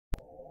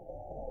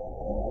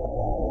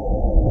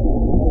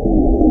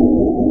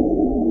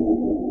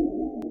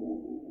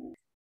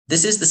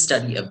This is the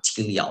study of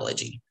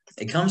teleology.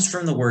 It comes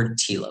from the word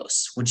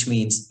telos, which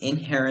means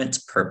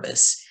inherent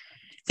purpose.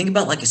 Think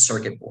about like a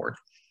circuit board.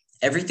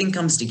 Everything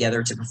comes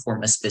together to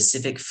perform a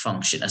specific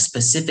function, a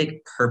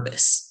specific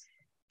purpose.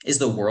 Is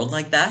the world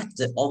like that?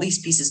 Did all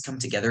these pieces come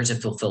together to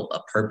fulfill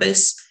a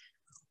purpose?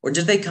 Or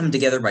did they come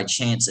together by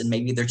chance and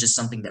maybe they're just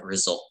something that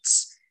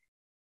results?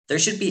 There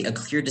should be a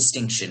clear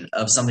distinction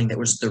of something that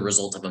was the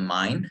result of a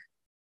mind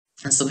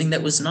and something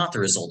that was not the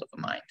result of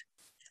a mind.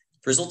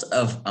 The result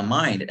of a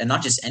mind, and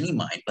not just any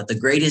mind, but the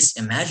greatest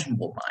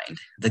imaginable mind,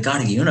 the God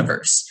of the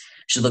universe,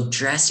 should look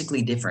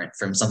drastically different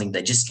from something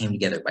that just came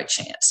together by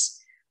chance.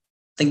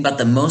 Think about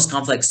the most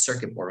complex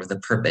circuit board with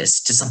a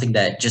purpose to something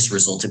that just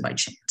resulted by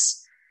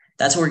chance.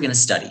 That's what we're going to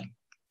study.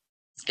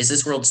 Is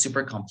this world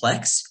super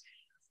complex,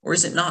 or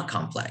is it not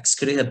complex?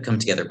 Could it have come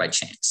together by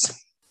chance?